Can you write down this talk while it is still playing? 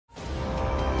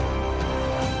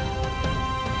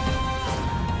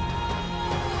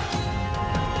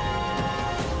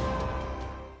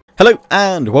Hello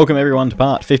and welcome everyone to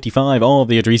part 55 of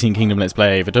the Odrysian Kingdom Let's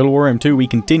Play. For Total War M2 we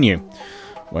continue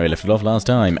where we left it off last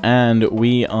time, and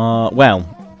we are,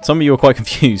 well, some of you are quite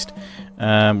confused,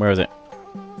 where is it,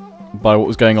 by what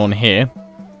was going on here.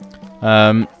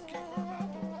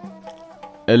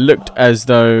 It looked as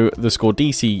though the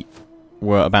Scordisi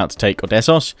were about to take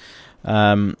Odysseus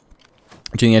during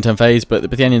the end turn phase, but the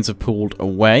Bithynians have pulled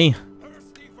away.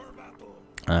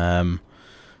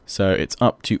 So it's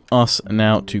up to us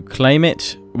now to claim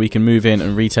it. We can move in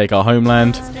and retake our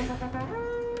homeland.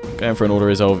 Going for an order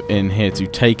resolve in here to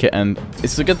take it, and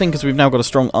it's a good thing because we've now got a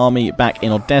strong army back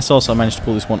in Odysseus. I managed to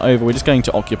pull this one over. We're just going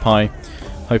to occupy,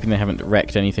 hoping they haven't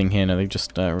wrecked anything here. No, they've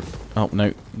just oh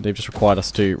no, they've just required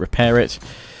us to repair it.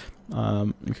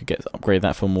 We could upgrade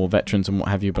that for more veterans and what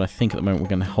have you, but I think at the moment we're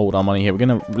going to hold our money here. We're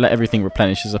going to let everything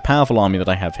replenish. It's a powerful army that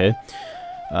I have here.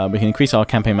 We can increase our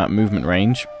campaign map movement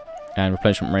range and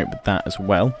replenishment rate with that as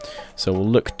well, so we'll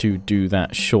look to do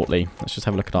that shortly. Let's just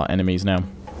have a look at our enemies now,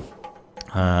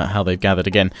 how they've gathered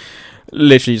again.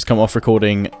 Literally just come off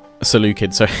recording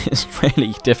Seleucid, so it's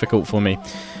really difficult for me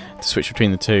to switch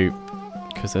between the two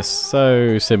because they're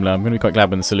so similar. I'm going to be quite glad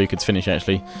when the Seleucids finish,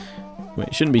 actually.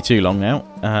 It shouldn't be too long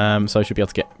now, so I should be able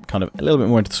to get kind of a little bit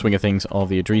more into the swing of things of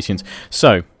the Odrysians.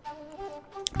 So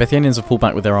Bithynians have pulled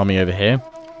back with their army over here.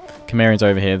 Cimmerians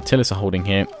over here, the Tillis are holding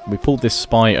here. We pulled this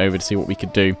spy over to see what we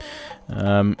could do,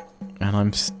 and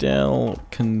I'm still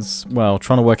trying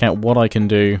to work out what I can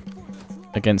do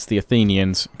against the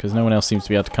Athenians, because no one else seems to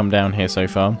be able to come down here so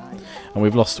far, and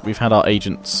we've had our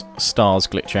agents' stars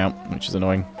glitch out, which is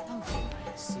annoying.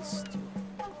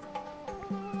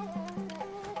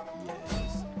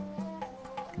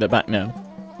 They're back now.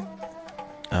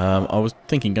 I was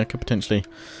thinking I could potentially,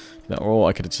 or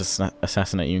I could just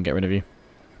assassinate you and get rid of you.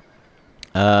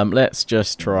 Let's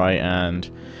just try and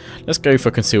let's go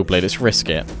for Concealed Blade. Let's risk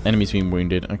it. Enemy's been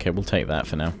wounded. Okay, we'll take that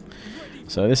for now.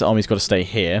 So this army's got to stay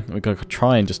here. We've got to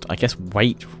try and just, I guess,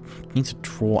 wait. We need to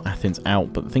draw Athens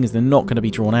out, but the thing is, they're not going to be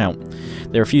drawn out.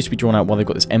 They refuse to be drawn out while they've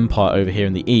got this empire over here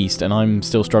in the east, and I'm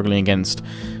still struggling against,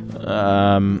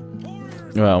 I'm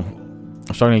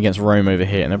struggling against Rome over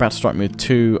here, and they're about to strike me with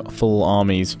 2 full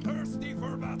armies,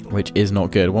 which is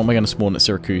not good. What am I going to spawn at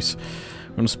Syracuse?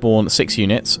 I'm going to spawn 6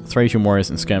 units, Thracian warriors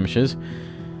and skirmishers.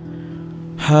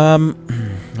 I'm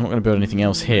not going to build anything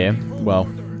else here. Well,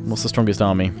 what's the strongest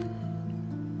army?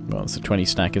 Well, it's a 20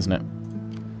 stack, isn't it?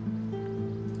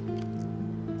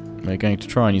 We're going to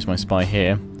try and use my spy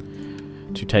here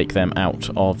to take them out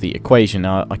of the equation.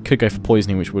 Now, I could go for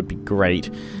poisoning, which would be great,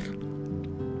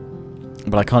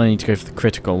 but I kind of need to go for the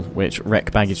critical, which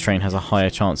wreck baggage train has a higher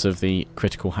chance of the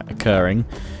critical occurring.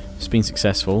 It's been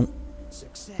successful.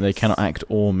 They cannot act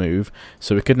or move,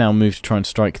 so we could now move to try and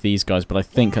strike these guys, but I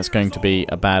think that's going to be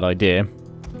a bad idea,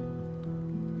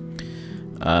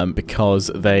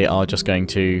 because they are just going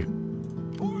to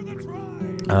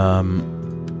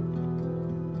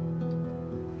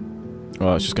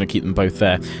well, it's just going to keep them both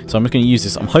there. So I'm just going to use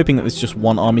this. I'm hoping that there's just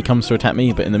one army comes to attack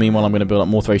me, but in the meanwhile I'm going to build up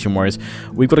more Thracian warriors.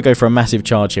 We've got to go for a massive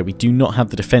charge here. We do not have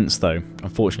the defense, though.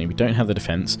 Unfortunately, we don't have the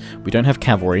defense. We don't have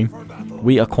cavalry.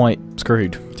 We are quite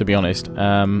screwed, to be honest.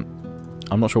 I'm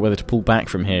not sure whether to pull back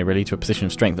from here, really, to a position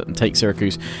of strength and take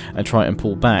Syracuse and try and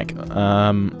pull back.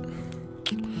 Kind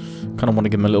of want to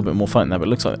give them a little bit more fight in there, but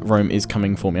it looks like Rome is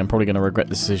coming for me. I'm probably going to regret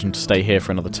the decision to stay here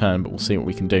for another turn, but we'll see what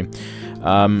we can do.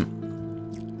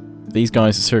 These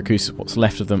guys at Syracuse, what's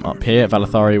left of them up here.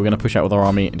 Valathari, we're going to push out with our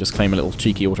army and just claim a little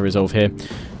cheeky auto-resolve here.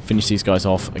 Finish these guys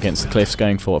off against the cliffs,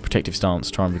 going for a protective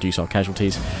stance, try and reduce our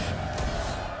casualties.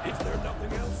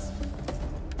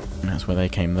 And that's where they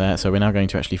came there. So we're now going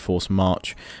to actually force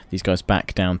march these guys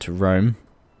back down to Rome.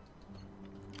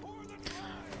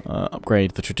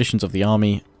 Upgrade the traditions of the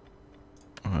army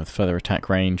with further attack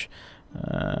range.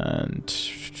 And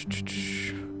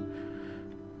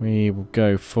we will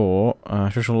go for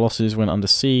attritional losses when under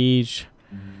siege.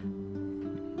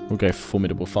 We'll go for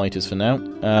formidable fighters for now.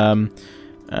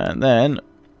 And then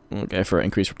we'll go for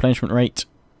increased replenishment rate.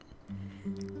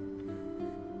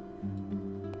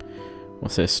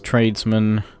 What's this?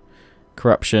 Tradesman,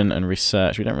 corruption and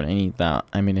research. We don't really need that.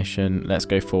 Ammunition. Let's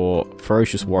go for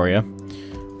ferocious warrior.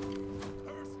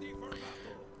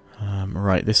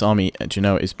 Right, this army at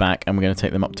Genoa is back, and we're going to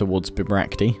take them up towards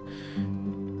Bibracte.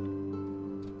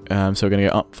 So we're going to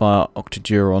go up via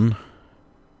Octoduron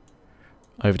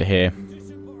over to here.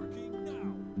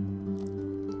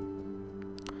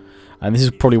 And this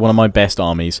is probably one of my best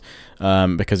armies,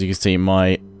 because you can see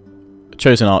my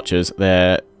chosen archers,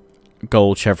 they're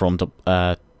gold chevron,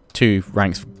 2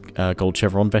 ranks gold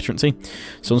chevron veterancy.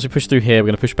 So once we push through here, we're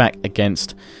going to push back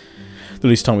against the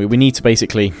loose tongue. We need to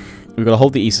basically We've got to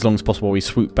hold the east as long as possible while we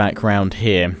swoop back round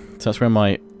here. So that's where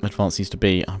my advance needs to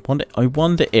be. I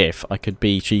wonder if I could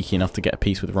be cheeky enough to get a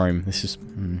peace with Rome. This is...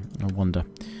 I wonder.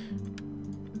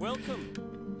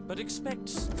 Welcome, but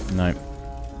expect... No.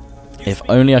 If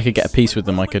only I could get a peace with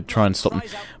them, I could try and stop them.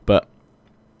 But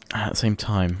at the same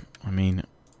time, I mean,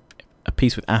 a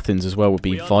peace with Athens as well would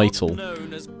be vital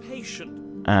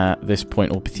at this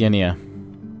point, or Bithynia,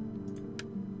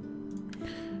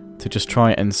 to just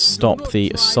try and stop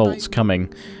the assaults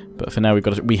coming. But for now,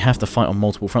 we have to fight on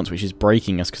multiple fronts, which is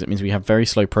breaking us because it means we have very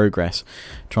slow progress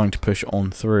trying to push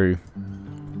on through.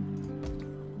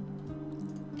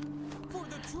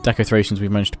 Daco Thracians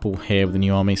we've managed to pull here with the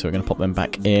new army, so we're going to pop them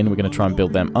back in. We're going to try and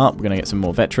build them up. We're going to get some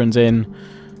more veterans in,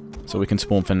 so we can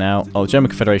spawn for now. Oh, the German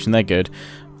Confederation, they're good.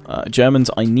 Germans,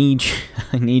 I need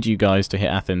you guys to hit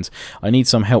Athens. I need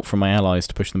some help from my allies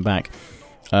to push them back.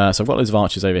 So I've got loads of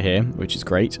archers over here, which is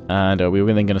great, and we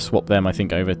were then going to swap them, I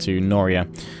think, over to Noria,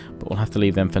 but we'll have to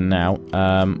leave them for now.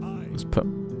 Let's put...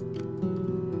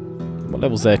 What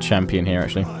level's their champion here,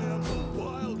 actually?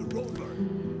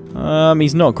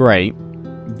 He's not great,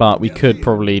 but we could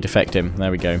probably defect him.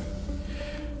 There we go.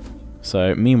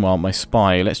 So, meanwhile, my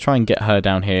spy, let's try and get her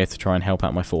down here to try and help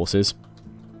out my forces.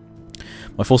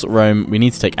 My force at Rome, we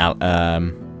need to take out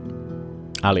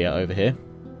Alia over here.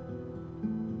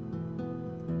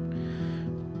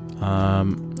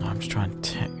 I'm just trying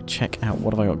to check out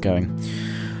what have I got going.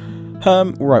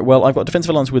 Right, well, I've got a defensive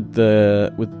alliance with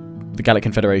the Gallic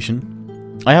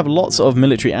Confederation. I have lots of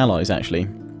military allies, actually,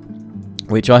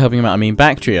 which are helping them out. I mean,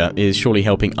 Bactria is surely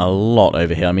helping a lot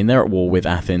over here. I mean, they're at war with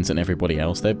Athens and everybody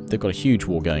else. They've got a huge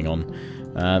war going on.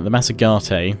 The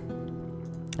Massagarte,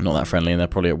 not that friendly, and they're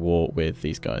probably at war with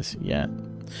these guys. Yeah.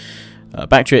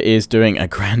 Bactria is doing a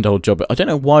grand old job. I don't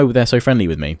know why they're so friendly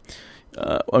with me.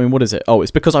 I mean, what is it? Oh,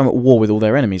 it's because I'm at war with all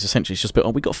their enemies. Essentially, it's just.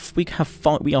 But we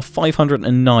are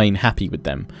 509 happy with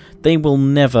them. They will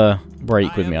never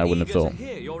break with me. I wouldn't have thought.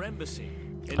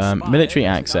 Military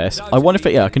access. I wonder if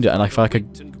I can do it. And if I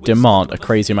could demand a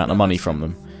crazy amount of money from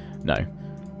them. No.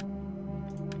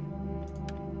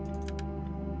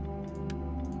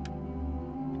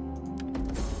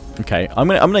 Okay, I'm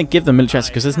gonna give them military access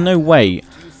because there's no way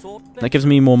that gives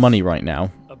me more money right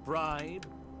now.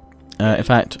 In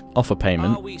fact, offer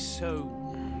payment. Are we so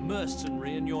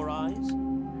mercenary in your eyes?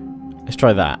 Let's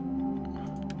try that.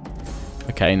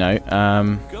 Okay, no.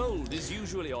 Gold is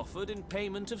usually offered in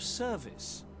payment of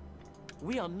service.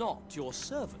 We are not your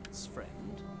servants,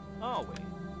 friend, are we?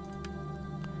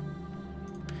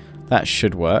 That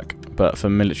should work, but for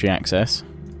military access.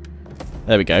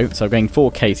 There we go. So I'm going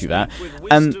 4k through that.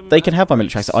 And they can have my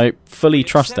military access. I fully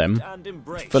trust them.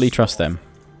 Fully trust them.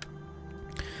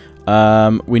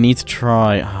 We need to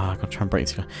try... I've got to try and break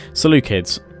these guys.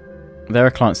 Seleucids. They're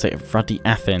a client state of ruddy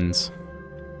Athens.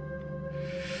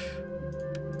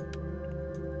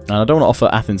 And I don't want to offer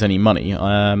Athens any money.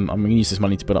 I'm going to use this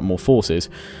money to build up more forces.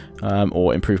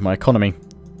 Or improve my economy.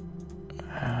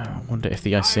 I wonder if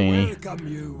the Iceni...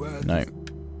 No.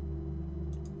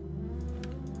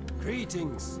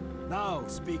 Greetings. Now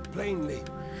speak plainly.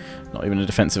 Not even a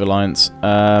defensive alliance.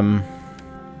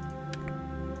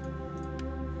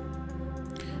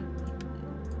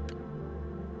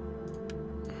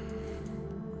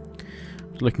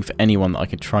 Looking for anyone that I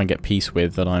could try and get peace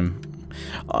with that I'm...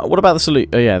 what about the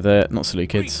oh yeah, the... Not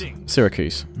Seleucids.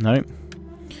 Syracuse. No.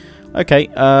 Okay,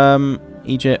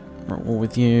 Egypt. We're at war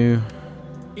with you.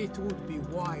 It would be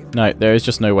wild. No, there is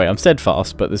just no way. I'm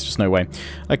steadfast, but there's just no way.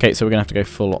 Okay, so we're going to have to go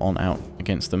full on out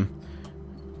against them.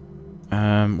 What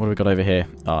have we got over here?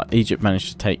 Egypt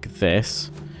managed to take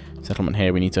this settlement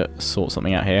here. We need to sort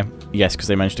something out here. Yes, because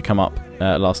they managed to come up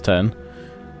last turn.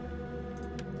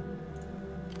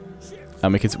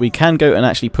 We can go and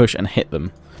actually push and hit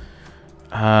them.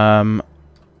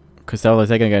 Because otherwise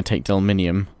they're going to go and take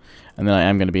Delminium. And then I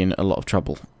am going to be in a lot of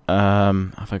trouble.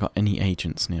 Have I got any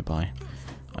agents nearby?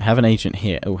 I have an agent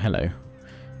here. Oh, hello.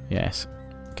 Yes.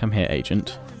 Come here,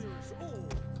 agent.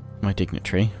 My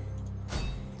dignitary.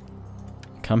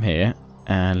 Come here.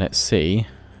 And let's see.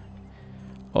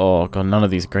 Oh, God, none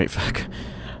of these are great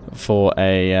for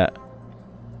a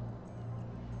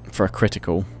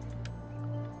critical.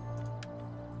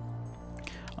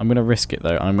 I'm going to risk it,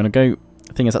 though. I'm going to go...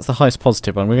 The thing is, that's the highest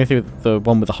positive. I'm going to go through the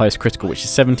one with the highest critical, which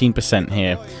is 17%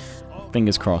 here.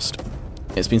 Fingers crossed.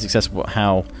 It's been successful, but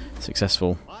how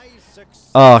successful?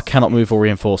 Ah, cannot move or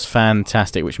reinforce.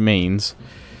 Fantastic, which means...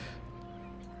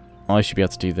 I should be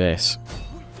able to do this.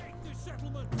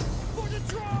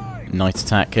 Night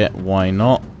attack it, why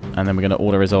not? And then we're going to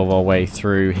auto-resolve our way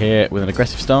through here with an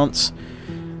aggressive stance.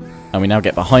 And we now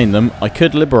get behind them. I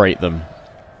could liberate them.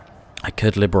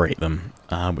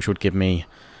 which would give me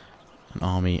an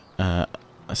army, a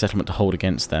settlement to hold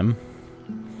against them.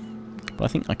 But I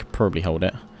think I could probably hold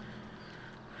it.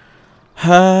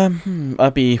 Would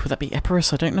that be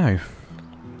Epirus? I don't know.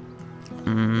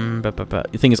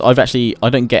 The thing is, I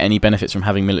don't get any benefits from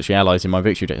having military allies in my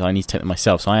victory objective. I need to take them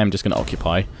myself, so I am just going to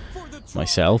occupy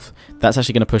myself. That's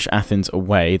actually going to push Athens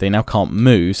away. They now can't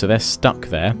move, so they're stuck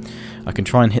there. I can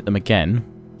try and hit them again.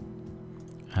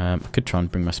 I could try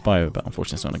and bring my spy over, but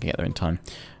unfortunately it's not going to get there in time.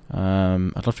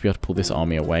 I'd love to be able to pull this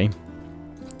army away,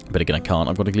 but again I can't.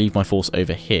 I've got to leave my force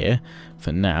over here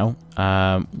for now.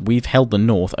 We've held the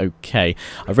north, okay.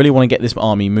 I really want to get this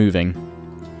army moving.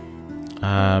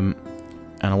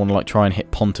 And I want to like try and hit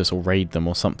Pontus or raid them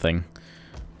or something.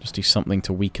 Just do something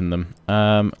to weaken them.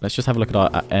 Let's just have a look at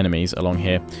our enemies along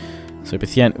here. So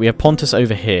Bithynia, we have Pontus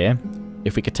over here.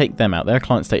 If we could take them out, they're a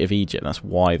client state of Egypt. That's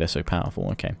why they're so powerful.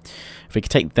 Okay. If we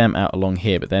could take them out along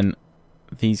here, but then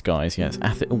these guys, yeah, it's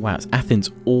Athens. Oh, wow, it's Athens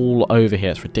all over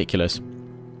here. It's ridiculous.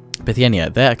 Bithynia,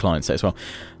 they're a client state as well.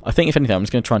 I think if anything, I'm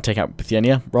just going to try and take out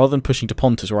Bithynia rather than pushing to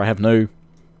Pontus, where I have no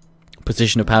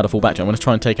position of power to fall back to. I'm going to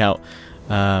try and take out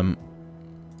Nemetisena.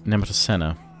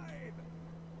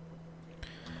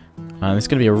 It's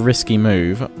going to be a risky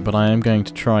move, but I am going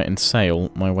to try and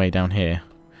sail my way down here.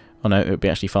 Oh no, it would be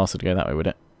actually faster to go that way, would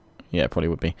it? Yeah, it probably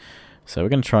would be. So we're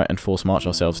going to try and force march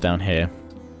ourselves down here.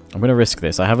 I'm going to risk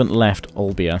this. I haven't left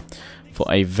Olbia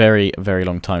for a very, very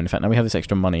long time. In fact, now we have this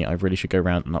extra money, I really should go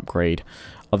around and upgrade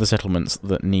other settlements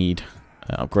that need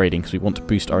upgrading, because we want to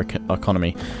boost our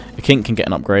economy. A king can get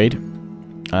an upgrade.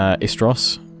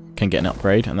 Istros can get an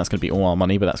upgrade, and that's going to be all our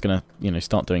money, but that's going to, you know,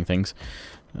 start doing things.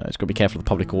 Just got to be careful of the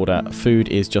public order. Food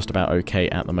is just about okay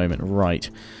at the moment. Right.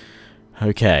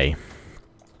 Okay.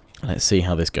 Let's see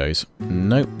how this goes.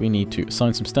 Nope, we need to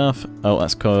assign some stuff. Oh,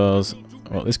 that's because...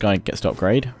 Well, this guy gets to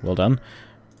upgrade. Well done.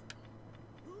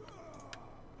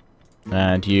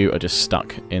 And you are just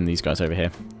stuck in these guys over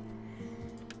here.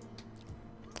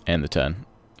 End the turn.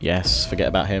 Yes, forget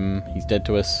about him. He's dead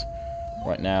to us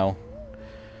right now.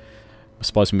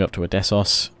 Spies me up to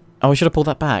Odessos. Oh, I should have pulled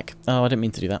that back. Oh, I didn't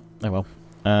mean to do that. Oh, well.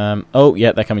 Oh,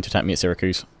 yeah, they're coming to attack me at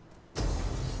Syracuse.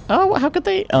 Oh, how could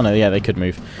they? Oh, no, yeah, they could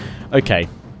move. Okay.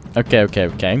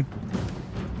 Okay.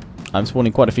 I'm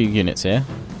spawning quite a few units here.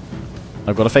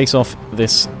 I've got to face off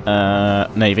this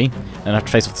navy, and I have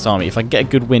to face off this army. If I can get a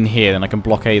good win here, then I can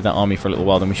blockade that army for a little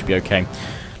while, then we should be okay.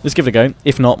 Let's give it a go.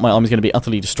 If not, my army's going to be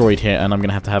utterly destroyed here, and I'm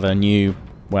going to have a new...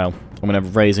 Well, I'm going to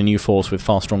raise a new force with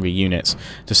far stronger units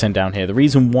to send down here. The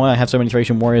reason why I have so many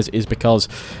Thracian warriors is because,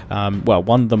 well,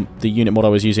 one, the unit mod I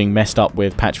was using messed up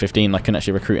with patch 15. I couldn't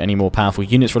actually recruit any more powerful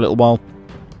units for a little while.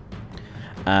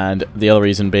 And the other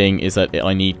reason being is that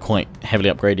I need quite heavily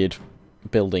upgraded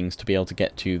buildings to be able to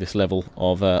get to this level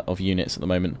of units at the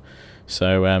moment.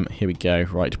 So here we go.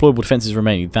 Right, deployable defences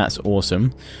remaining. That's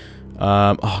awesome.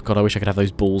 Oh god, I wish I could have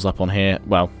those balls up on here.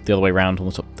 Well, the other way around, on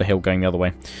the top of the hill going the other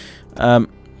way.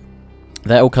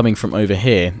 They're all coming from over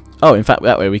here. Oh, in fact,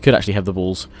 that way we could actually have the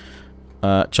balls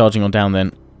charging on down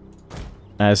then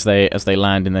as they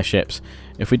land in their ships.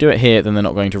 If we do it here, then they're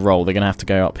not going to roll. They're going to have to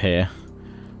go up here.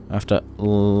 I have to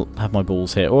have my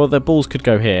balls here. Or the balls could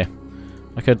go here.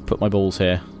 I could put my balls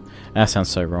here. That sounds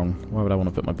so wrong. Why would I want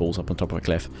to put my balls up on top of a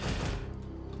cliff?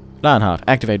 Lionheart,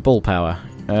 activate ball power.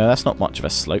 That's not much of a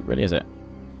slope, really, is it?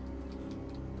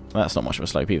 That's not much of a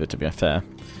slope either, to be fair.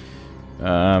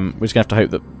 We're just going to have to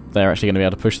hope that they're actually going to be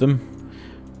able to push them.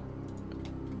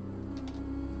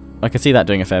 I can see that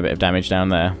doing a fair bit of damage down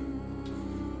there.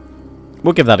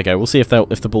 We'll give that a go. We'll see if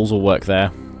the balls will work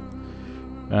there.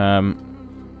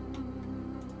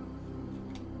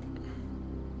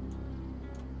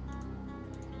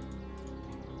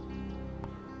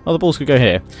 Oh, the balls could go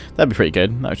here. That'd be pretty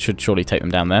good. That should surely take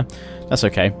them down there. That's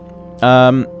okay.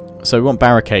 So we want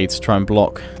barricades to try and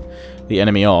block the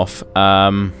enemy off.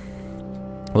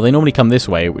 Well, they normally come this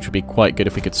way, which would be quite good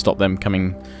if we could stop them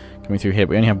coming through here.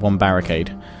 But we only have one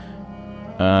barricade.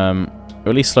 Or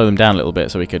at least slow them down a little bit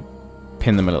so we could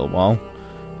pin them a little while.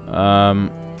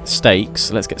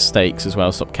 Stakes. Let's get stakes as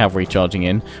well. Stop cavalry charging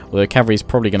in. Although cavalry's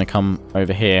probably going to come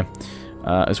over here.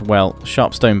 As well.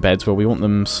 Sharp stone beds, well, we want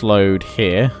them slowed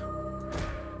here.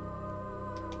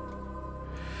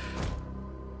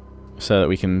 So that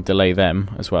we can delay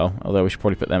them as well. Although we should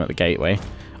probably put them at the gateway.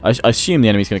 I assume the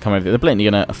enemy's going to come over there. They're blatantly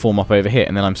going to form up over here,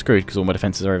 and then I'm screwed because all my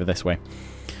defences are over this way.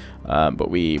 But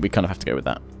we kind of have to go with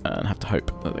that and have to hope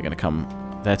that they're going to come.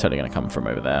 They're totally going to come from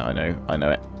over there. I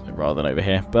know it, rather than over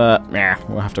here. But yeah,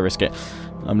 we'll have to risk it.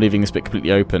 I'm leaving this bit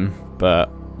completely open, but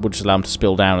we'll just allow them to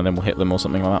spill down and then we'll hit them or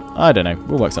something like that. I don't know.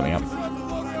 We'll work something out.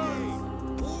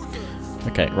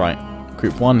 Okay, right.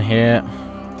 Group 1 here.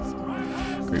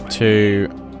 Group 2.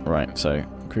 Right, so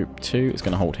Group 2 is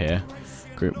going to hold here.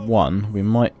 Group 1, we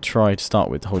might try to start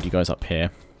with to hold you guys up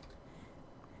here.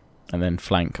 And then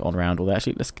flank on around. Although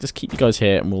actually, let's just keep you guys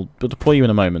here and we'll deploy you in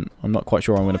a moment. I'm not quite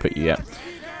sure where I'm going to put you yet.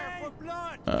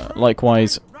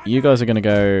 Likewise, you guys are going to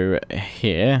go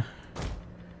here.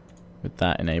 With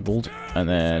that enabled. And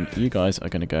then you guys are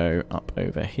going to go up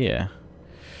over here.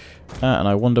 And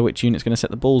I wonder which unit's going to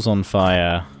set the balls on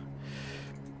fire.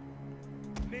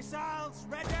 Missiles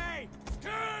ready.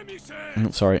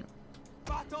 Oh, sorry.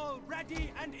 Battle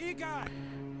ready and eager.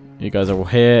 You guys are all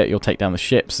here. You'll take down the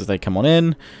ships as they come on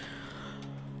in.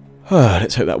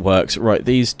 Let's hope that works. Right,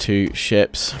 these 2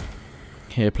 ships.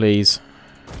 Here, please.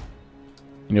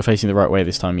 And you're facing the right way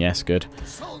this time. Yes, good.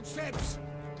 Assault ships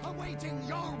awaiting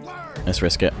your word. Let's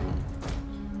risk it.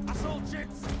 Assault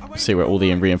ships awaiting See where all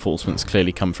the reinforcements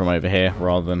clearly come from over here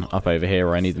rather than up over here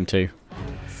where I need them to.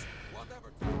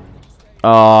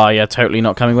 Oh, yeah, totally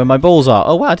not coming where my balls are.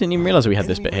 Oh, wow, I didn't even realise we had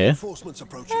this bit here.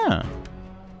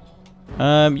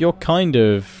 Yeah. You're kind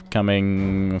of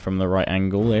coming from the right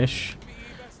angle-ish.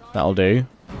 That'll do.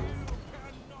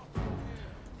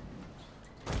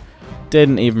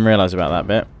 Didn't even realise about that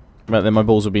bit. But then my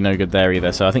balls would be no good there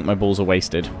either, so I think my balls are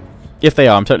wasted. If they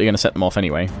are, I'm totally going to set them off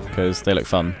anyway, because they look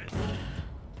fun.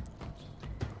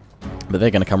 But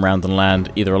they're going to come round and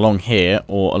land either along here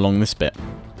or along this bit.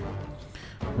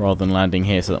 Rather than landing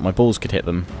here so that my balls could hit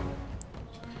them.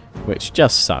 Which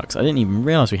just sucks. I didn't even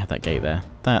realise we had that gate there.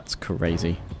 That's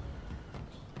crazy.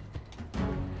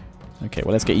 Okay,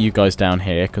 well let's get you guys down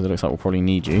here, because it looks like we'll probably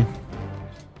need you.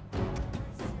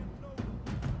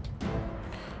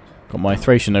 Got my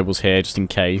Thracian nobles here, just in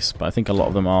case, but I think a lot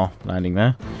of them are landing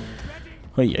there.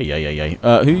 Oh,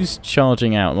 yeah. Who's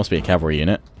charging out? It must be a cavalry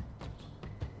unit.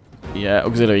 Yeah,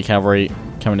 auxiliary cavalry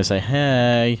coming to say,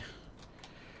 hey.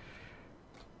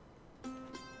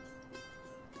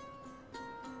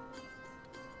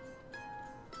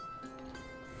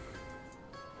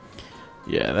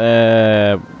 Yeah,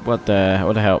 there. What the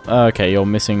hell? Oh, okay, you're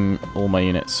missing all my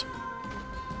units.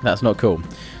 That's not cool.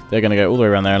 They're going to go all the way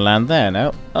around there and land there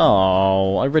now.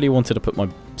 Oh, I really wanted to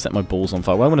set my balls on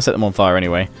fire. Well, I'm going to set them on fire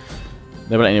anyway.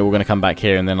 They were letting me, we're going to come back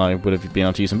here and then I would have been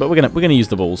able to use them. But we're going to use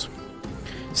the balls.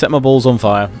 Set my balls on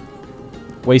fire.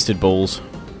 Wasted balls.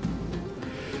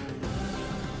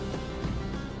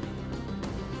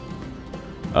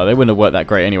 Oh, they wouldn't have worked that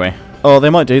great anyway. Oh, they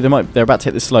might do. They're about to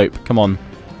hit the slope. Come on.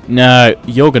 No,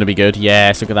 you're going to be good.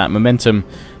 Yes, look at that momentum.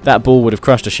 That ball would have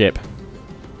crushed a ship.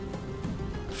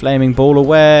 Flaming ball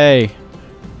away.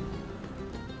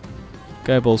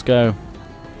 Go, balls, go.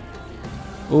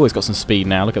 Oh, it's got some speed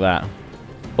now. Look at that.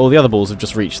 All the other balls have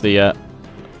just reached the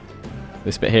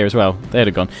this bit here as well. They'd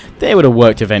have gone. They would have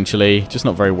worked eventually, just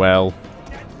not very well.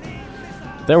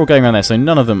 They're all going around there, so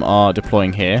none of them are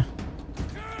deploying here.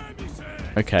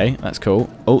 Okay, that's cool.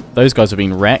 Oh, those guys have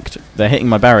been wrecked. They're hitting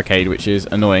my barricade, which is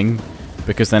annoying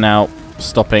because they're now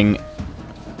stopping.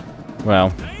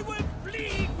 Well,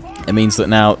 it means that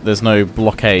now there's no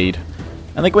blockade.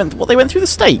 And they went through the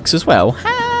stakes as well.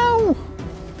 How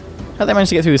did they manage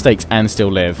to get through the stakes and still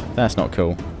live? That's not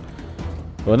cool.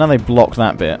 Well, now they blocked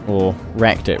that bit, or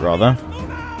wrecked it rather.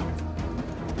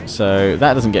 So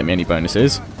that doesn't get me any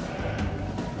bonuses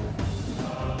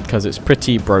because it's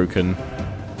pretty broken.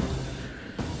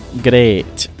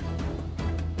 Great.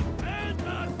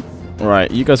 Right,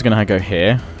 you guys are gonna go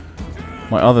here.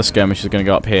 My other skirmish is gonna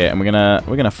go up here, and we're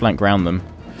gonna flank round them.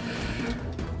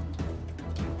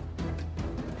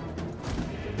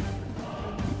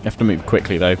 You have to move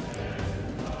quickly though.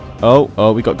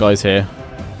 Oh, we got guys here.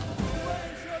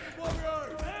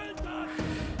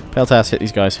 Peltas, hit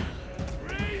these guys.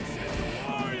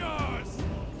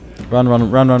 Run,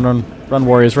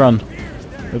 warriors, run.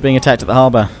 We're being attacked at the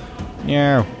harbour.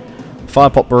 Yeah.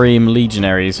 Firepot Bareem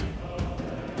legionaries.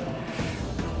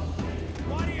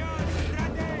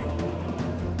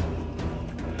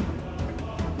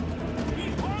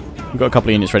 We've got a couple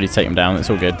of units ready to take them down. It's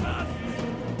all good.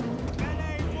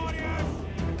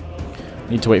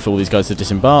 Need to wait for all these guys to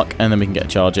disembark, and then we can get a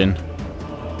charge in.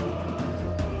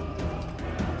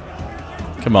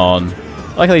 Come on.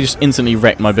 I like how they just instantly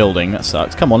wrecked my building. That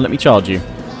sucks. Come on, let me charge you.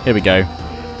 Here we go.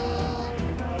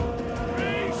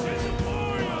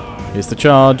 Here's the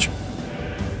charge.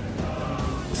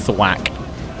 Thwack.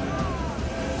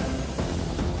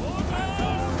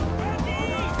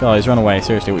 Guys, run away.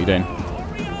 Seriously, what are you doing?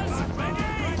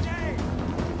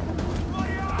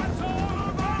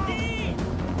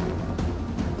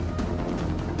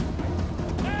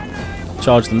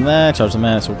 Charge them there,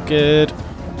 that's all good.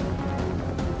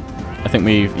 I think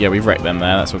we've wrecked them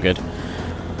there, that's all good.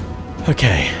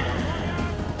 Okay.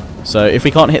 So if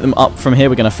we can't hit them up from here,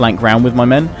 we're going to flank round with my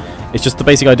men. It's just the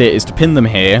basic idea is to pin them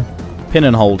here, pin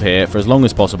and hold here for as long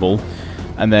as possible,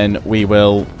 and then we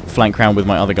will flank round with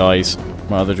my other guys,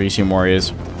 my other Odrysian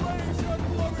warriors.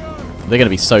 They're going to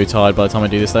be so tired by the time I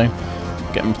do this, though.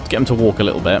 Get them to walk a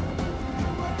little bit.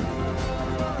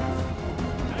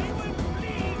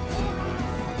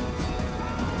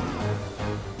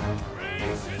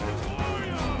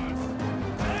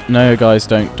 No, guys,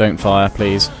 don't fire,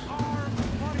 please.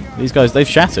 These guys, they've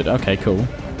shattered. Okay, cool.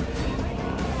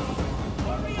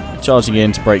 Charging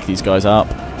in to break these guys up.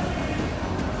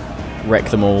 Wreck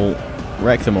them all.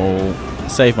 Wreck them all.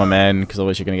 Save my men, because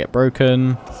otherwise you're going to get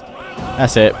broken.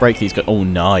 That's it. Break these guys. Oh,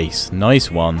 nice. Nice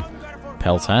one.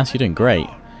 Peltas, you're doing great.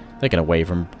 They're going to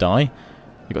waver and die.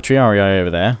 You've got Triarii over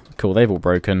there. Cool, they've all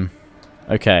broken.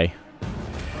 Okay.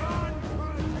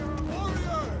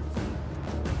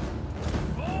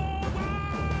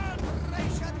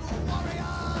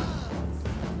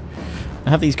 I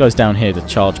have these guys down here to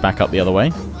charge back up the other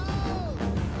way.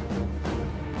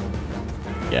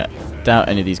 Yeah, doubt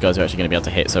any of these guys are actually going to be able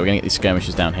to hit, so we're going to get these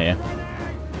skirmishers down here.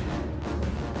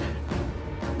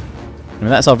 I mean,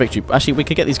 that's our victory. Actually, we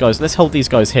could get these guys... Let's hold these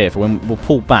guys here for when we'll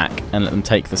pull back and let them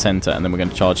take the centre, and then we're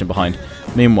going to charge in behind.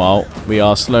 Meanwhile, we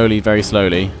are slowly, very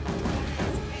slowly... We're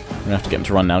going to have to get them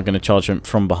to run now. I'm going to charge them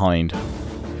from behind.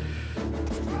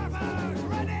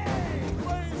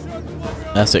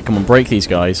 That's it. Come on, break these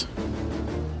guys.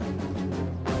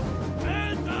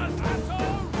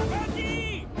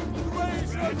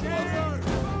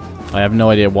 I have no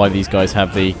idea why these guys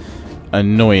have the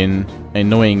annoying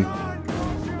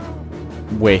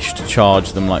wish to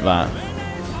charge them like that.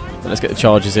 But let's get the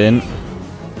charges in.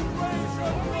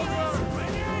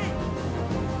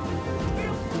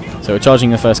 So we're charging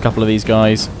the first couple of these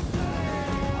guys.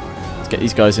 Let's get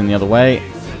these guys in the other way.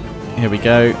 Here we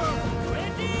go.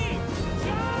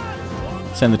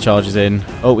 Send the charges in.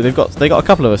 Oh, they got a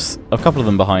couple of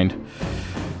them behind.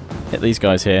 Hit these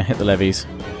guys here. Hit the levies.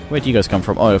 Where'd you guys come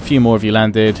from? Oh, a few more of you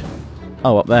landed.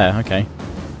 Oh, up there. Okay.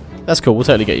 That's cool. We'll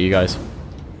totally get you guys.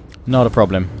 Not a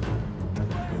problem.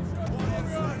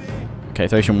 Okay,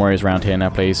 Thracian warriors around here now,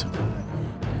 please.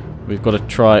 We've got to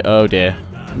try... Oh, dear.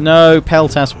 No,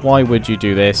 Peltas, why would you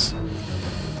do this?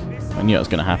 I knew it was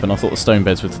going to happen. I thought the stone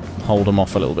beds would hold them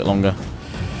off a little bit longer.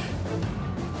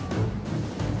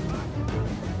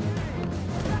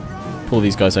 Pull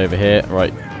these guys over here.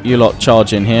 Right, you lot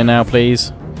charge in here now,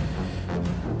 please.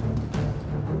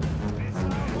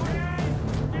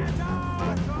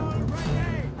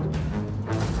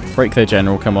 Break their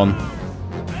general, come on.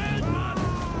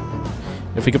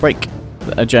 If we could break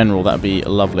a general, that'd be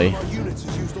lovely.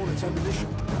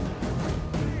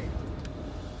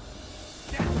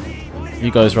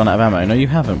 You guys run out of ammo. No, you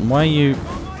haven't. Why are you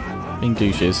being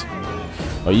douches?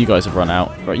 Oh, you guys have run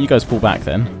out. Right, you guys pull back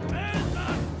then.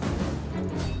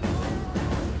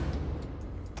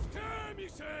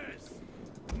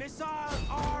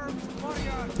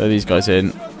 Throw these guys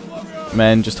in.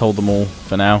 Men, just hold them all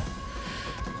for now.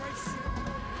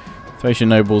 Thracian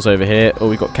nobles over here. Oh,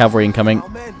 we've got cavalry incoming.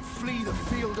 I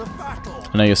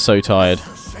know you're so tired.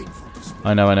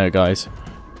 I know, guys.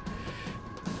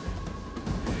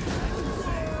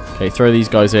 Okay, throw these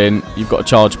guys in. You've got a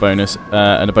charge bonus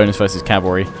and a bonus versus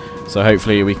cavalry. So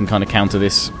hopefully we can kind of counter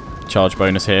this charge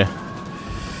bonus here.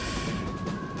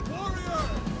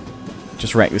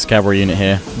 Just wreck this cavalry unit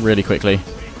here really quickly.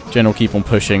 General, keep on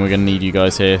pushing. We're going to need you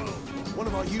guys here.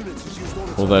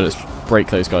 Although, let's break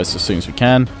those guys as soon as we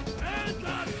can.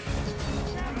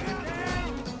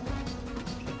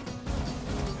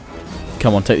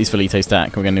 Come on, take these Velites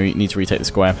back. We're going to need to retake the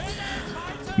square.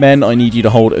 Men, I need you to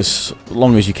hold as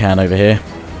long as you can over here.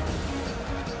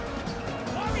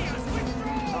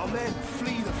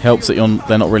 Helps that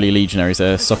they're not really legionaries.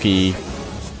 They're Soci,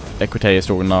 Equiteus,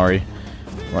 Ordinari.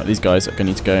 Right, these guys are going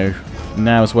to need to go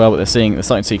now as well, but they're starting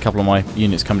to see a couple of my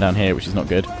units come down here, which is not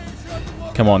good.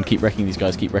 Come on, keep wrecking these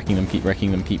guys. Keep wrecking them. Keep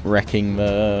wrecking them. Keep wrecking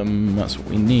them. That's what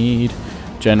we need.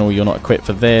 General, you're not equipped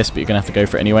for this, but you're going to have to go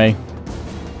for it anyway.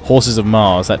 Horses of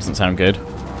Mars, that doesn't sound good.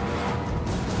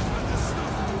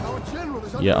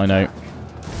 Yeah, I know.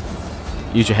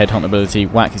 Use your headhunt ability,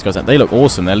 whack these guys out. They look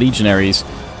awesome, they're legionaries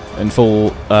in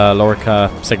full Lorica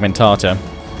Segmentata.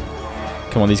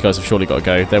 Come on, these guys have surely got to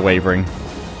go. They're wavering.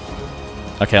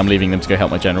 Okay, I'm leaving them to go help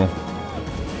my general.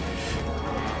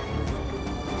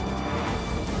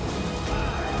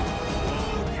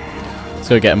 Let's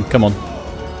go get him, come on.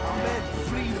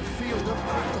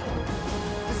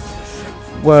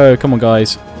 Whoa, come on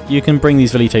guys. You can bring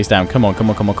these Velites down. Come on, come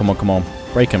on, come on, come on, come on.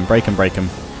 Break them, break them, break them.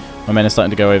 My men are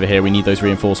starting to go over here. We need those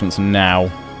reinforcements now.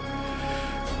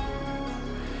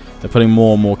 They're putting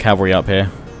more and more cavalry up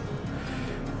here.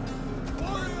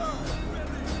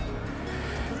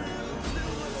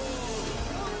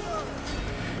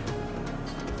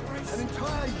 An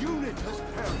entire unit has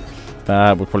perished.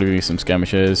 That would probably be some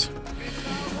skirmishers.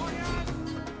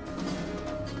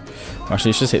 Actually,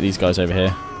 let's just hit these guys over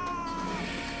here.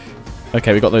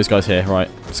 Okay, we got those guys here. Right,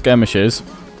 skirmishers.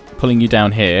 Pulling you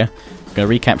down here. I'm going to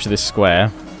recapture this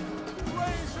square.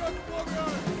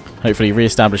 Hopefully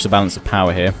re-establish the balance of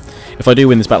power here. If I do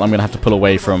win this battle, I'm going to have to pull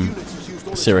away from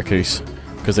Syracuse,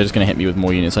 because they're just going to hit me with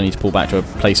more units. I need to pull back to a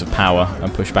place of power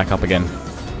and push back up again.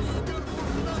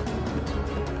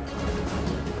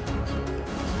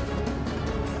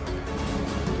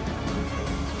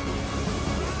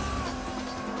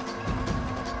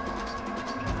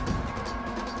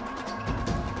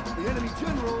 The enemy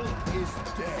general is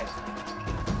dead.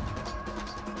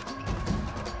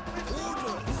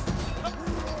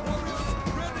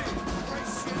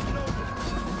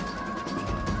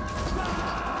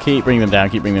 Keep bringing them down,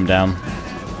 keep bringing them down.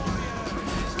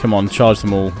 Come on, charge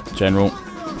them all, General.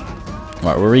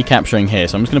 Right, we're recapturing here,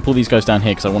 so I'm just going to pull these guys down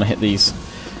here because I want to hit these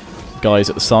guys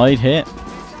at the side here.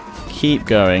 Keep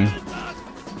going.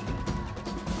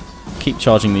 Keep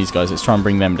charging these guys, let's try and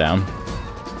bring them down.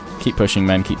 Keep pushing,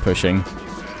 men, keep pushing. We're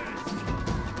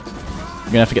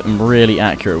going to have to get them really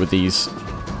accurate with these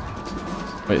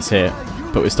bits here,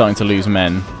 but we're starting to lose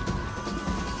men.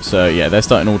 So yeah, they're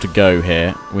starting all to go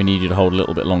here. We need you to hold a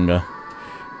little bit longer.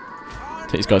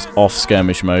 Take these guys off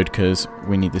skirmish mode because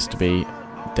we need this to be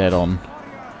dead on.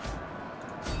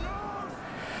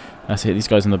 Let's hit these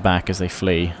guys in the back as they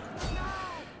flee.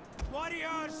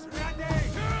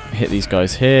 Hit these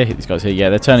guys here, hit these guys here. Yeah,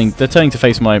 they're turning to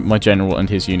face my general and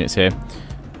his units here.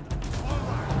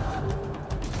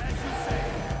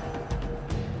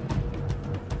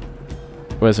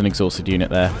 Where's an exhausted unit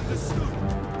there?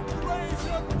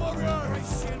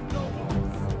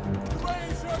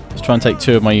 Let's try and take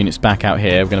 2 of my units back out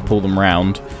here. We're going to pull them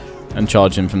round and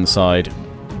charge them from the side.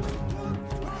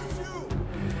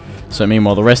 So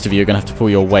meanwhile, the rest of you are going to have to pull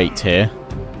your weight here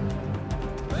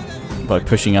by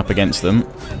pushing up against them.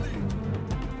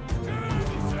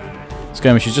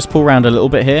 Skirmishers, just pull round a little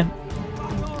bit here.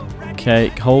 Okay,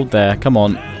 hold there. Come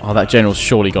on. Oh, that general's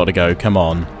surely got to go. Come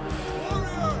on.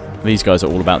 These guys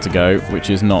are all about to go, which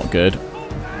is not good.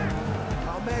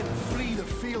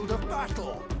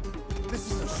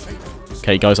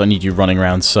 Okay, guys, I need you running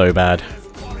around so bad.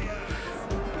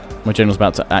 My general's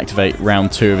about to activate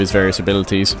round 2 of his various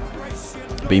abilities.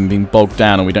 Being bogged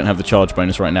down, and we don't have the charge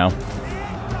bonus right now.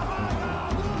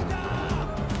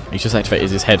 He's just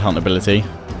activated his headhunt ability.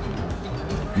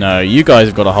 No, you guys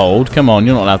have got to hold. Come on,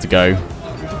 you're not allowed to go.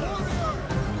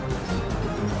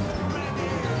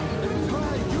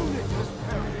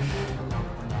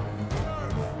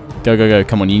 Go, go, go.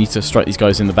 Come on, you need to strike these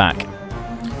guys in the back.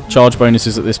 Charge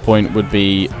bonuses at this point would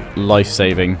be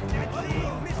life-saving.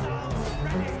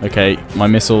 Okay, my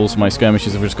missiles, my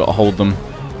skirmishers have just got to hold them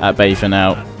at bay for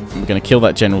now. We're going to kill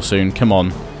that general soon. Come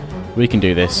on. We can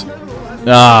do this.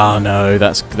 Ah, no,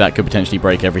 that could potentially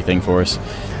break everything for us.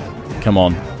 Come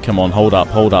on. Come on. Hold up,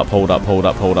 hold up, hold up, hold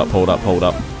up, hold up, hold up, hold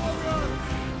up.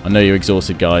 I know you're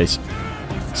exhausted, guys.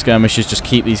 Skirmishers, just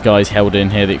keep these guys held in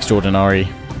here, the Extraordinary.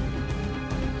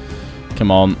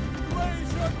 Come on.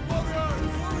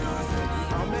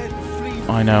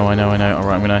 I know. Alright,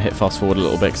 I'm going to hit fast forward a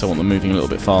little bit because I want them moving a little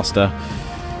bit faster.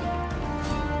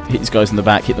 Hit these guys in the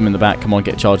back, hit them in the back. Come on,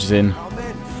 get charges in.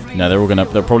 No,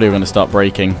 they're probably going to start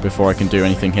breaking before I can do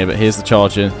anything here. But here's the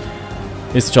charge.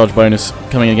 Here's the charge bonus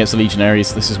coming against the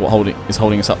Legionaries. This is what is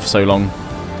holding us up for so long.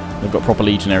 They've got proper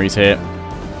Legionaries here.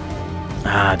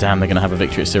 Ah, damn, they're going to have a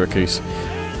victory at Syracuse.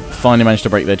 Finally managed to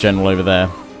break their general over there.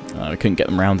 We couldn't get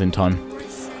them round in time.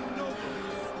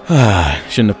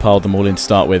 Shouldn't have piled them all in to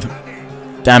start with.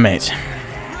 Damn it.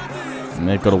 And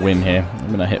they've got a win here. I'm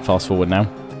going to hit fast forward now.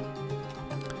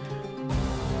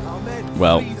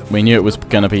 Well, we knew it was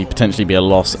going to potentially be a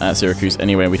loss at Syracuse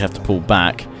anyway. We'd have to pull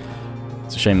back.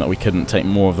 It's a shame that we couldn't take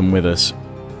more of them with us.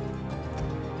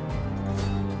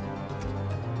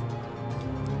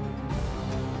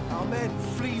 Our men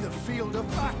flee the field of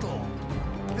battle.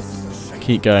 This is a shame.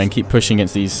 Keep going. Keep pushing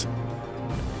against these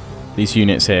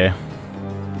units here.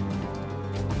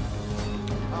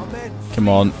 Come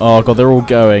on. Oh, God, they're all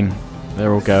going.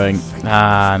 They're all going.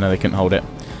 Ah, no, they couldn't hold it.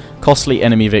 Costly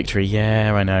enemy victory.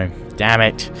 Yeah, I know. Damn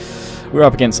it. We're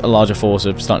up against a larger force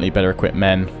of slightly better equipped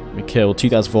men. We killed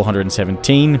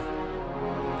 2,417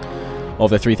 of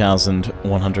their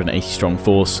 3,180 strong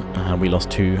force. We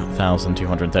lost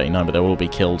 2,239, but they will all be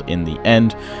killed in the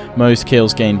end. Most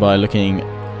kills gained by looking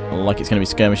like it's going to be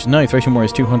skirmishes. No, Thracian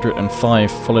Warriors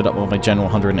 205, followed up by my General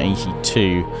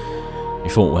 182. He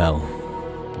fought well.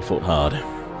 He fought hard.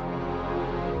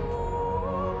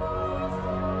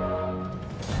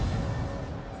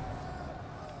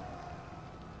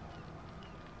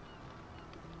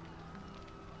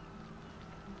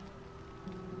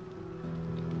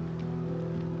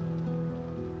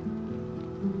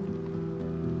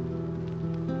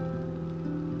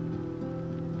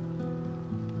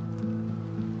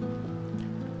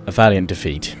 A valiant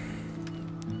defeat.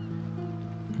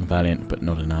 Valiant, but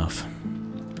not enough.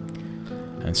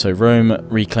 And so Rome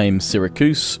reclaims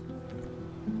Syracuse.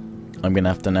 I'm going to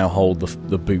have to now hold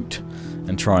the boot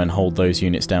and try and hold those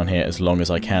units down here as long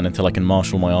as I can until I can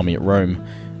marshal my army at Rome.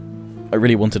 I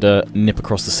really wanted to nip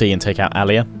across the sea and take out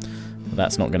Alia.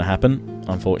 That's not going to happen,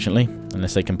 unfortunately,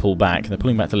 unless they can pull back. They're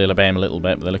pulling back to Lillebeim a little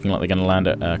bit, but they're looking like they're going to land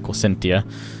at Corsentia.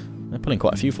 They're pulling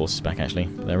quite a few forces back, actually.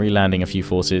 They're re-landing a few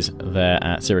forces there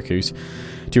at Syracuse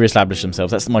to re-establish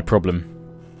themselves. That's my problem.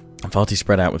 I'm far too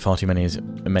spread out with far too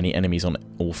many enemies on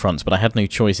all fronts, but I had no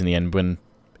choice in the end when...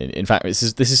 In fact, this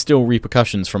is still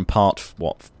repercussions from part,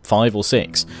 what, 5 or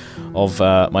 6 of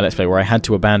my Let's Play, where I had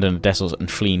to abandon Odessos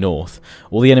and flee north.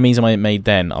 All the enemies I made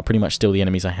then are pretty much still the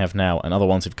enemies I have now, and other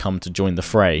ones have come to join the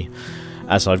fray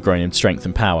as I've grown in strength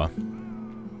and power.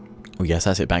 Oh yes,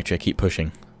 that's it, Bactria, keep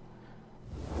pushing.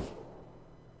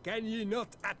 Can ye not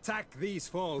attack these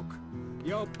folk?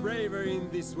 Your bravery in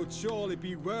this would surely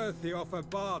be worthy of a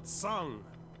bard's song.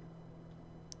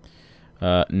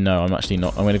 No, I'm actually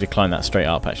not. I'm going to decline that straight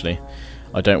up, actually.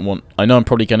 I don't want... I know I'm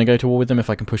probably going to go to war with them if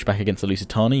I can push back against the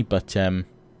Lusitani, but...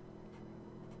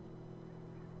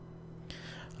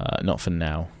 not for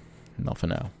now. Not for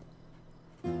now.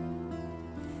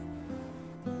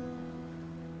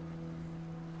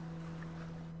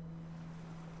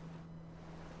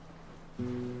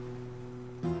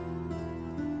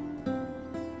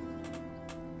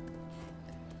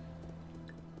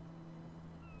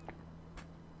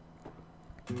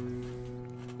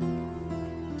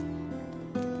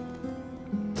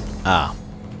 Ah,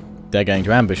 they're going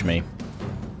to ambush me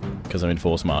because I'm in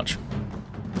force march.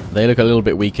 They look a little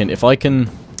bit weakened. If I can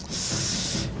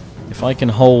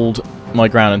hold my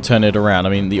ground and turn it around, I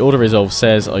mean, the Order Resolve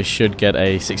says I should get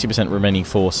a 60% remaining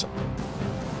force.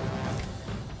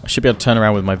 I should be able to turn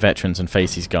around with my veterans and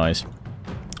face these guys.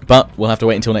 But we'll have to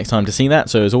wait until next time to see that.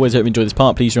 So as always, I hope you enjoyed this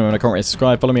part. Please remember to comment and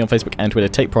subscribe. Follow me on Facebook and Twitter.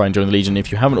 Take pride in joining the Legion.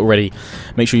 If you haven't already,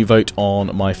 make sure you vote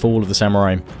on my Fall of the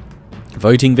Samurai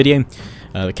voting video,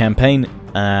 the campaign,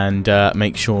 and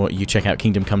make sure you check out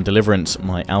Kingdom Come Deliverance,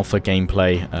 my alpha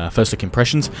gameplay, first look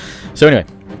impressions. So anyway,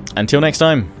 until next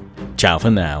time, ciao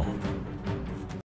for now.